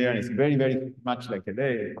far from there, and it's very, very much like a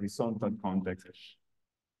very horizontal context.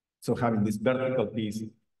 So having this vertical piece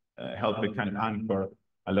helped it kind of anchor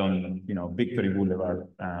along, Victory Boulevard.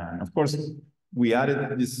 And of course, we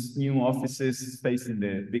added these new offices facing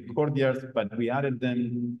the big courtyards, but we added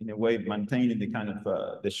them in a way maintaining the kind of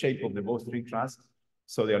the shape of the Bow Street Trust.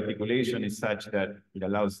 So the articulation is such that it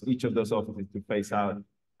allows each of those offices to face out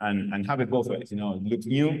and have it both ways. It looks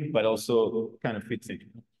new, but also kind of fits in.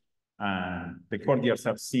 The courtyards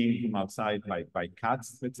are seen from outside by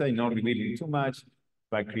cats, let's say, not revealing too much,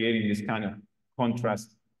 by creating this kind of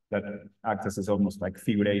contrast that acts as almost like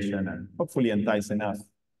figuration and hopefully entice enough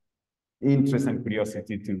interest and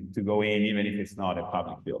curiosity to go in, even if it's not a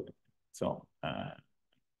public building. So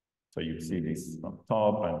you see this from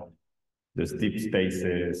top, and there's deep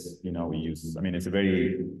spaces. We use, it's a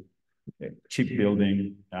very cheap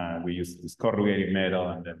building. We use this corrugated metal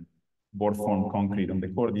and then board form concrete on the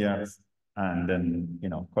courtyards, and then,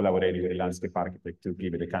 collaborating with a landscape architect to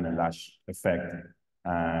give it a kind of lush effect.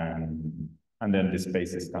 And then the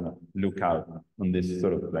spaces kind of look out on this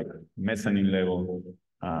sort of like mezzanine level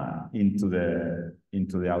into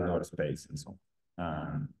the outdoor space and so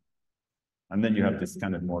on. And then you have this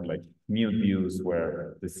kind of more like nude views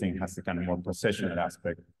where this thing has a kind of more processional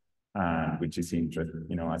aspect, which is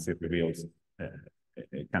interesting, as it reveals a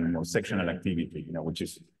kind of more sectional activity, which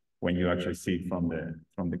is when you actually see it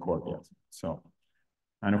from the courtyard. So,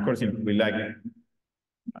 and of course, we like,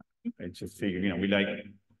 I just figure, we like,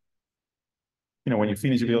 when you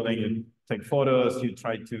finish a building, you take photos, you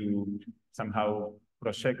try to somehow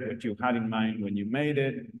project what you had in mind when you made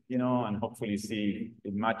it, and hopefully see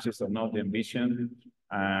if it matches or not the ambition,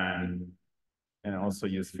 and also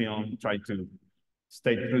use film, try to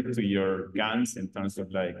stay true to your guns in terms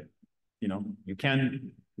of like, you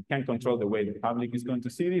can't control the way the public is going to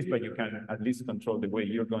see this, but you can at least control the way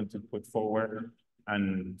you're going to put forward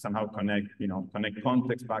and somehow connect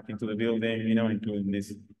context back into the building, including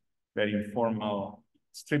this very informal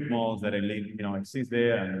strip malls that exist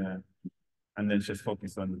there, and then just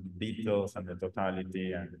focus on details and the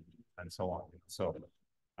totality and so on. So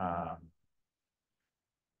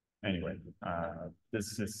anyway,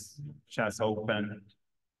 this is just open.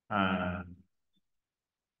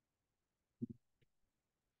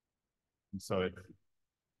 So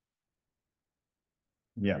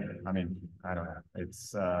yeah, I don't know.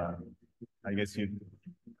 It's, I guess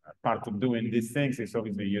part of doing these things is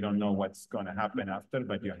obviously you don't know what's going to happen after,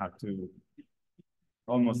 but you have to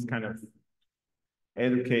almost kind of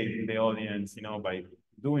educate the audience, by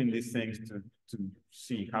doing these things to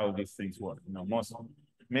see how these things work. Most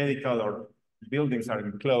medical or buildings are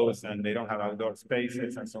enclosed and they don't have outdoor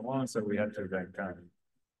spaces and so on. So we have to like,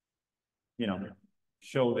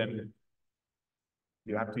 show them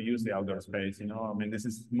you have to use the outdoor space. This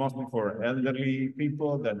is mostly for elderly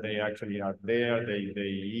people that they actually are there. They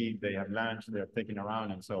eat, they have lunch, they're taken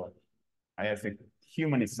around, and so I have a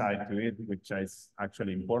humanist side to it, which is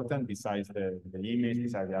actually important besides the image,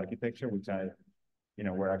 besides the architecture, which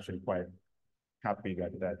we're actually quite happy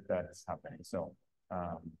that that's happening. So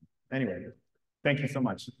anyway, thank you so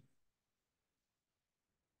much.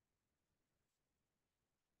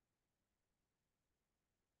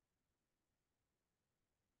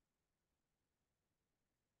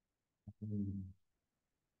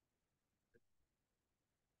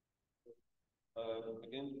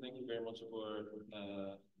 Again, thank you very much for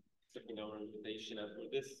accepting our invitation and for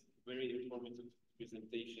this very informative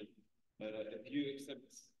presentation. If you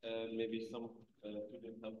accept, maybe some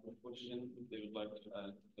students have a question they would like to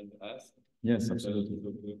ask. Yes, absolutely.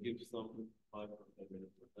 We'll give some 5 or 10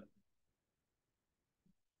 minutes for that.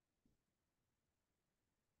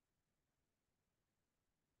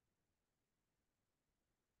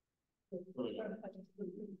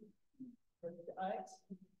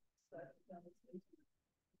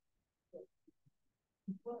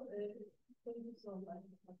 Well, thank you so much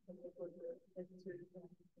for the presentation.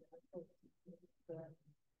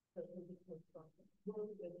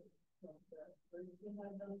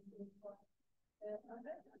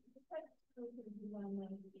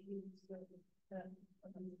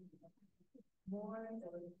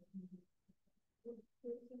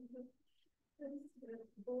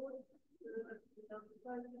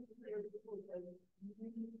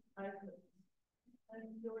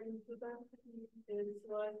 And your introduction is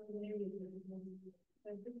like amazing.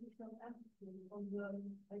 And this is some emphasis on the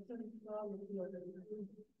identity of the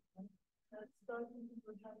starting to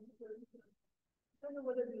perhaps don't know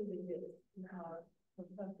what a building is in our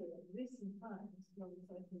contemporary recent times, long as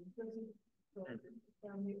I think so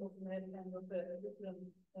family of men and of a different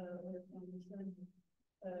way of understanding.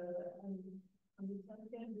 And understand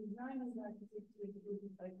again, design is architecture is good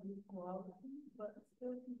psychological, but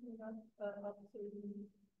still keeping up certain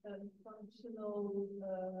functional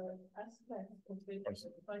aspects of it,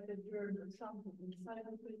 like a germ or something inside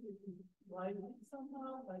of it, you can write it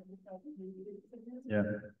somehow, like you have to do it. Yeah.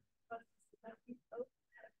 But I think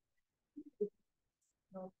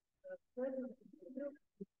present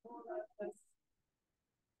more or less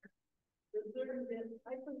the germ is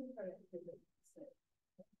hypercharacteristic.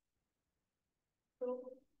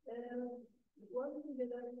 So, one thing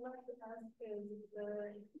that I would like to ask is,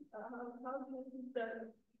 how do you think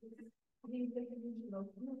that the definition of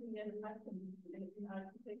moving and acting in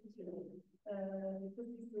architecture could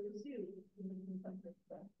be pursued in the contemporary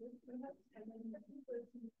practice, perhaps? And then the second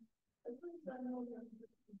question, as far as I know,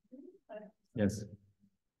 Yes.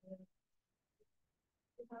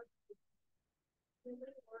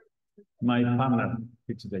 My partner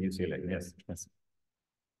teaches at UCLA. Yes. Yes.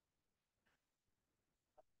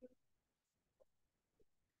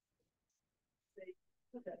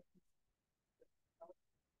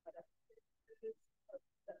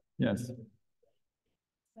 Yes.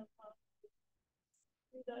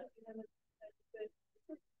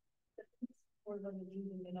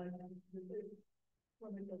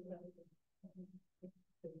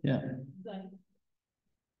 Yeah.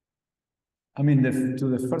 I mean, to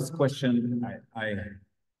the first question,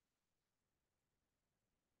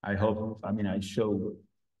 I hope, I mean, I show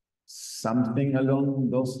something along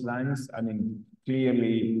those lines. I mean,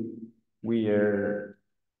 clearly we're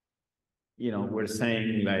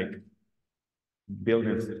saying like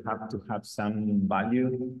buildings have to have some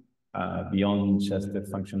value beyond just the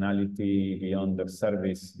functionality, beyond the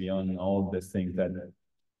service, beyond all the things that,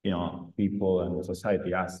 people and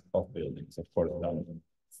society ask of buildings. Of course, I'm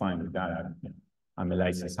fine with that. I'm a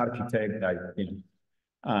licensed architect,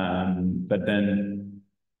 but then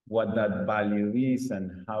what that value is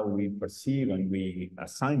and how we perceive and we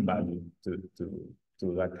assign value to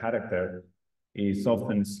that character is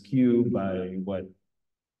often skewed by what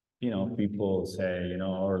people say,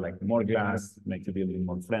 or like more glass makes the building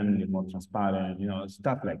more friendly, more transparent,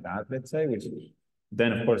 stuff like that, let's say, which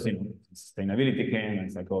then of course, sustainability came and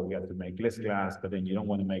it's like, oh, we have to make less glass, but then you don't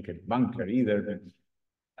want to make it bunker either. But,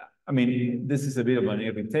 I mean, this is a bit of an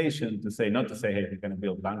irritation to say, not to say, hey, we're going to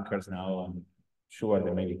build bunkers now, and sure,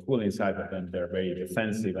 they may be cool inside, but then they're very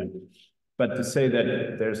defensive. But to say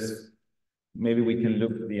that maybe we can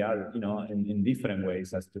look the other, in different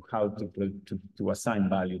ways as to how to assign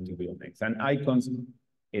value to buildings. And icons,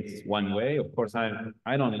 it's one way. Of course,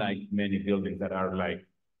 I don't like many buildings that are like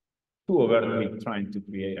too overtly trying to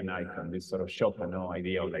create an icon, this sort of Chopin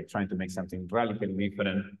idea of like trying to make something radically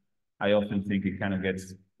different. I often think it kind of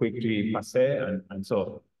gets quickly passé. And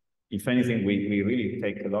so if anything, we really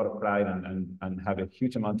take a lot of pride and have a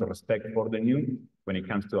huge amount of respect for the new when it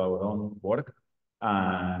comes to our own work.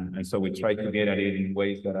 And so we try to get at it in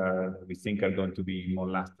ways that we think are going to be more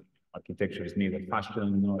lasting. Architecture is neither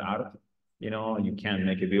fashion nor art. You can't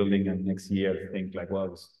make a building and next year think like, well,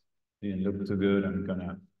 this didn't look too good, I'm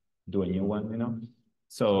gonna do a new one,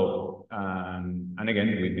 So, and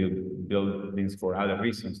again, we build things for other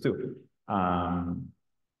reasons too.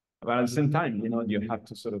 But at the same time, you have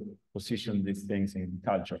to sort of position these things in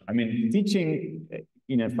culture. I mean, teaching,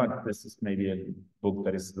 in fact, this is maybe a book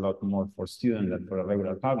that is a lot more for students than for a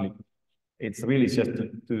regular public. It's really just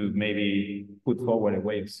to maybe put forward a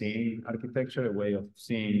way of seeing architecture, a way of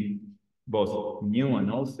seeing both new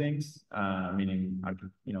and old things, meaning,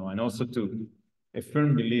 and also to a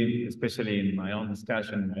firm belief, especially in my own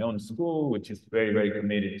discussion, in my own school, which is very, very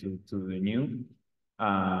committed to the new.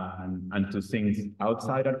 And to things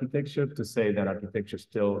outside architecture, to say that architecture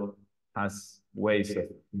still has ways of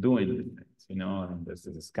doing things, and there's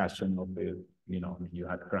a discussion of you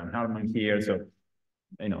had Grant Harman here, so,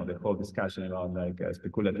 the whole discussion about like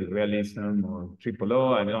speculative realism or triple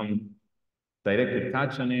O, I don't directly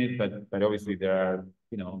touch on it, but obviously there are,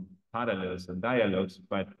 parallels and dialogues,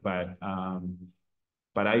 but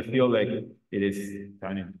I feel like it is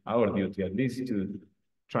kind of our duty at least to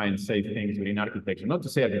try and say things within architecture. Not to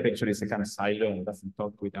say architecture is a kind of silo and doesn't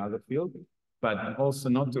talk with other fields, but also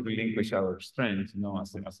not to relinquish our strengths,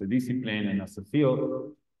 as a discipline and as a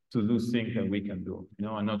field to do things that we can do,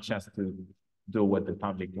 and not just to do what the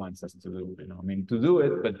public wants us to do, I mean, to do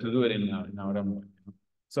it, but to do it in our own way.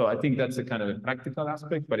 So I think that's a kind of a practical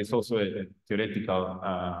aspect, but it's also a theoretical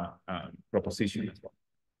proposition as well.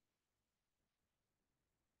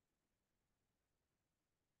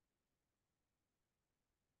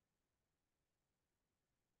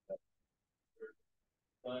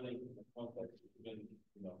 planning the context even,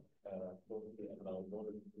 totally allow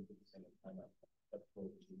order to do this kind of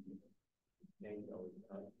approach to change our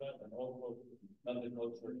concept, and also not the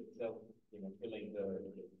culture itself, filling the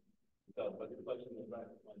itself, but the question of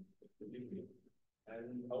that the degree.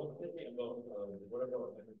 And I was thinking about what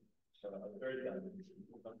about a third dimension,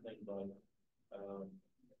 something like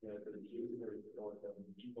the users or the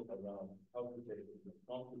people around, how to they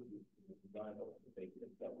contribute to the design of the space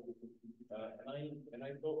itself. And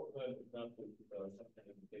I thought of an example, something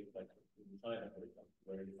in the case like in China, for example,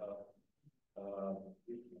 where you have a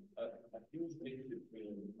huge mix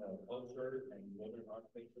between culture and modern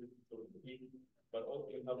architecture, so to speak, but also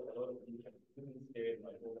you have a lot of these kind of human scale,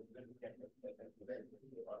 like all the different kind of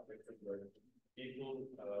architecture where people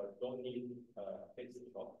don't need fixed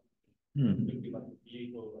shop. It could be like a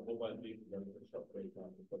vehicle, a mobile vehicle, a shop, for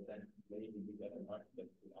example, but then maybe you get an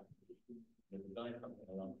architect to actually design something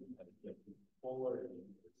around it and get forward.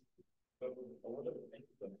 So I wonder if in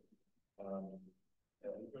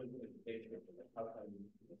terms of education, how can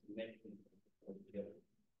you connect things together?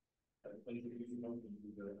 Contribution of the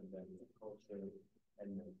user and then the culture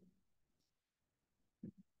and then.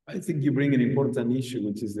 I think you bring an important issue,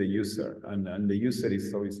 which is the user, and the user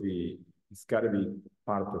is obviously, it's got to be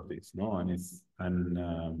part of this, no? And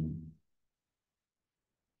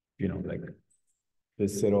like they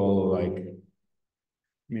said, all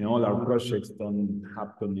all our projects don't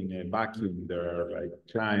happen in a vacuum. There are like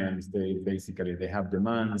clients, they have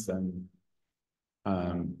demands,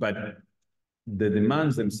 but the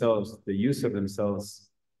demands themselves, the user themselves,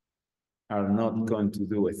 are not going to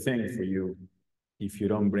do a thing for you if you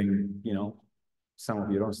don't bring, some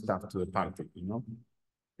of your own stuff to the party,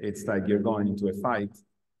 It's like you're going into a fight,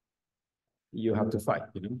 you have to fight,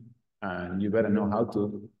 and you better know how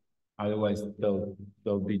to, otherwise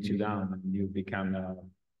they'll beat you down and you become,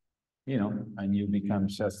 and you become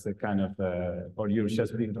just a kind of, or you're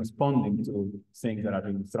just being responding to things that are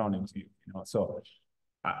being thrown into you, So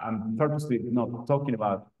I'm purposely not talking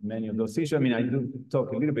about many of those issues. I mean, I do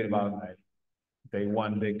talk a little bit about like,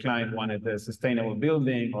 the client wanted a sustainable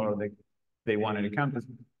building, or they wanted a campus,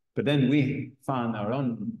 but then we found our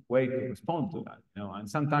own way to respond to that, and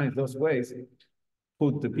sometimes those ways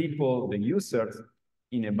put the people, the users,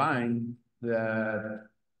 in a bind that,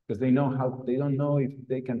 because they don't know if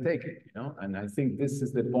they can take it, and I think this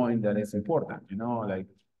is the point that is important, like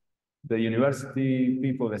the university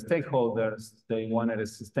people, the stakeholders, they wanted a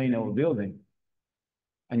sustainable building.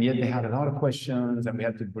 And yet they had a lot of questions, and we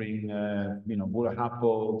had to bring, Bura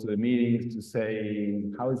Hapo to the meetings to say,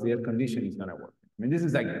 how is the air conditioning going to work? I mean, this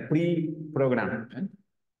is like pre-programmed, right?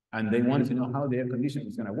 And they wanted to know how the air conditioning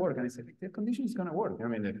is going to work. And I said, the air conditioning is going to work. I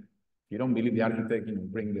mean, if you don't believe the architect,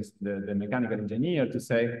 bring the mechanical engineer to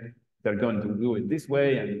say they're going to do it this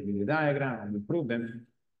way, and with the diagram, and we prove them,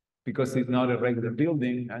 because it's not a regular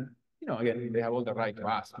building. And again, they have all the right to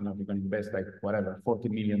ask, if you're going to invest like whatever, $40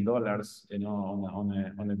 million,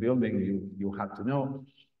 on a building, you have to know.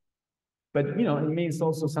 But, it means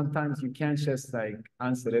also sometimes you can't just like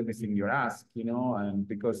answer everything you're asked, and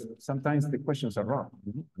because sometimes the questions are wrong,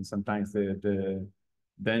 and sometimes then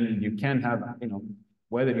you can't have,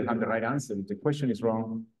 whether you have the right answer. If the question is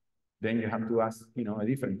wrong, then you have to ask, a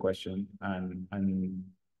different question, and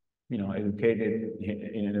educated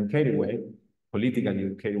in an educated way, politically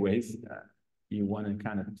educated ways, you want to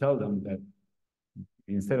kind of tell them that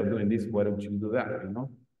instead of doing this, why don't you do that,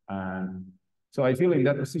 And so I feel in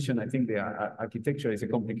that position, I think the architecture is a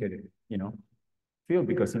complicated, field,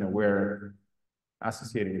 because, we're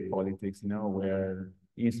associated with politics, we're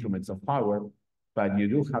instruments of power, but you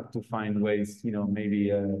do have to find ways,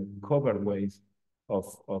 maybe covered ways of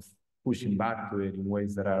pushing back to it in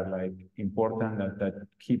ways that are like important, that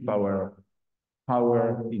keep our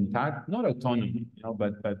power intact, not autonomy,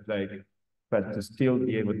 but to still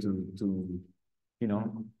be able to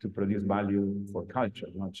produce value for culture,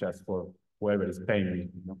 not just for whoever is paying,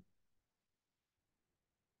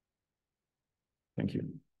 Thank you.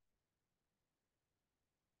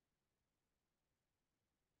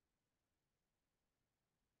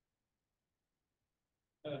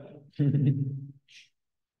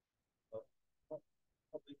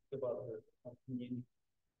 About the company,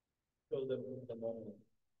 show them the moment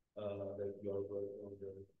that you are working on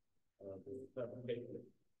the fabrication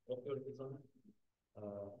of your design.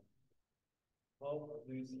 How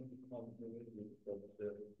do you see the continuity of the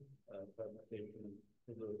fabrication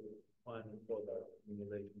to the final product in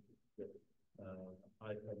relationship with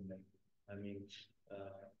iPad? I mean,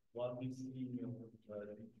 what we see in your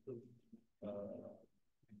digital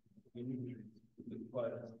imagery is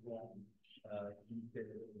quite a strong detail,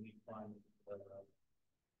 we find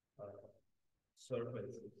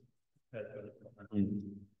surfaces, pattern,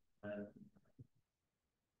 and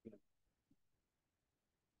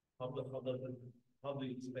how do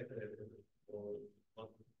you expect that, or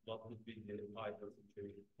what would be the ideal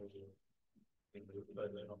situation for you in the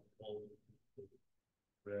return of all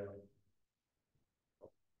realm?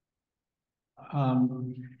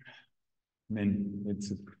 I mean,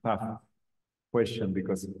 it's a tough question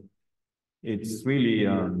because it's really,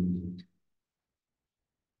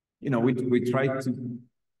 we try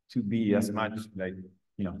to be as much like,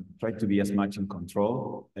 try to be as much in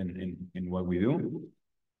control in what we do.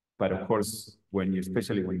 But of course,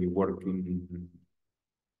 especially when you work in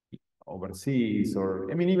overseas,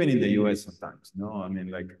 or I mean, even in the US sometimes, I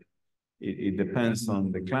mean, like it depends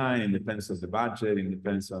on the client, it depends on the budget, it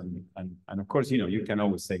depends on, and of course, you can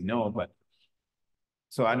always say no, but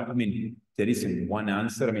so I mean, there isn't one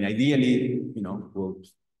answer. I mean, ideally,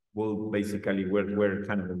 we'll basically, we're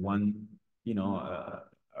kind of the one,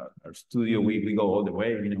 our studio, we go all the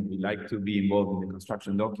way. We like to be involved in the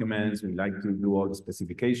construction documents. We like to do all the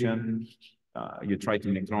specification. You try to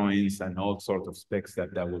make drawings and all sorts of specs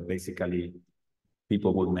that will basically,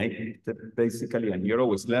 people will make basically, and you're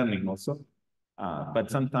always learning also. But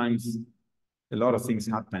sometimes a lot of things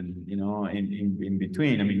happen, in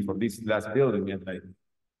between. I mean, for this last building, we had like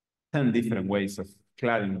 10 different ways of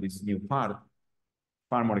cladding this new part,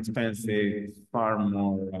 far more expensive, far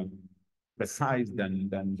more precise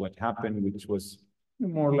than what happened, which was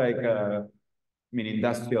more like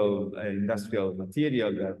industrial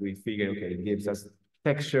material that we figured, okay, it gives us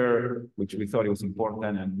texture, which we thought it was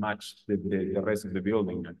important, and matched the rest of the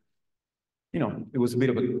building. And, it was a bit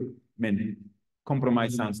of a,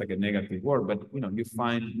 compromise sounds like a negative word, but you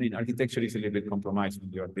find, architecture is a little bit compromised when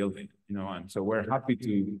you're building, and so we're happy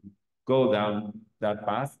to go down that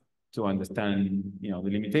path to understand, the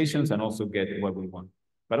limitations and also get what we want.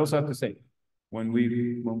 But also I have to say, when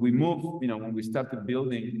we move, when we started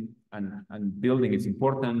building and building, it's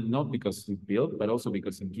important not because you build, but also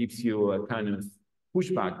because it gives you a kind of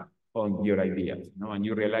pushback on your ideas, and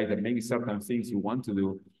you realize that maybe certain things you want to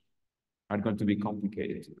do are going to be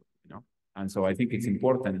complicated to do, And so I think it's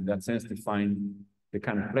important in that sense to find the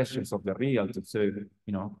kind of pressures of the real to say,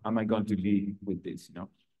 am I going to lead with this,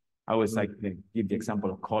 I always like to give the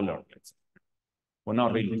example of color. We're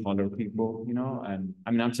not really color people, and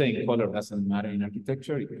I mean, I'm saying color doesn't matter in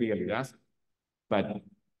architecture, it clearly does. But,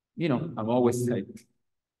 I'm always like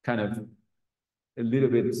kind of a little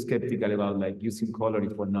bit skeptical about like using color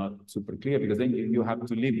if we're not super clear, because then you have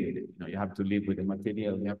to live with it, you have to live with the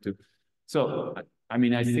material, you have to. So, I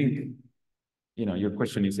mean, I think, your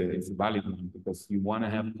question is a valid one because you want to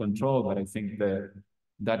have control, but I think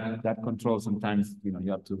that control sometimes, you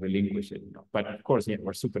have to relinquish it, But of course,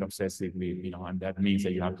 we're super obsessive, and that means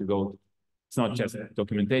that you have to go. It's not just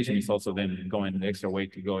documentation; it's also then going the extra way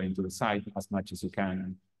to go into the site as much as you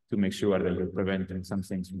can to make sure that you're preventing some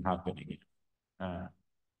things from happening.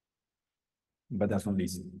 But that's not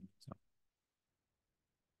easy. So.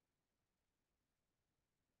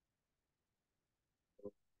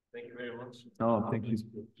 Thank you very much. Oh, thank you.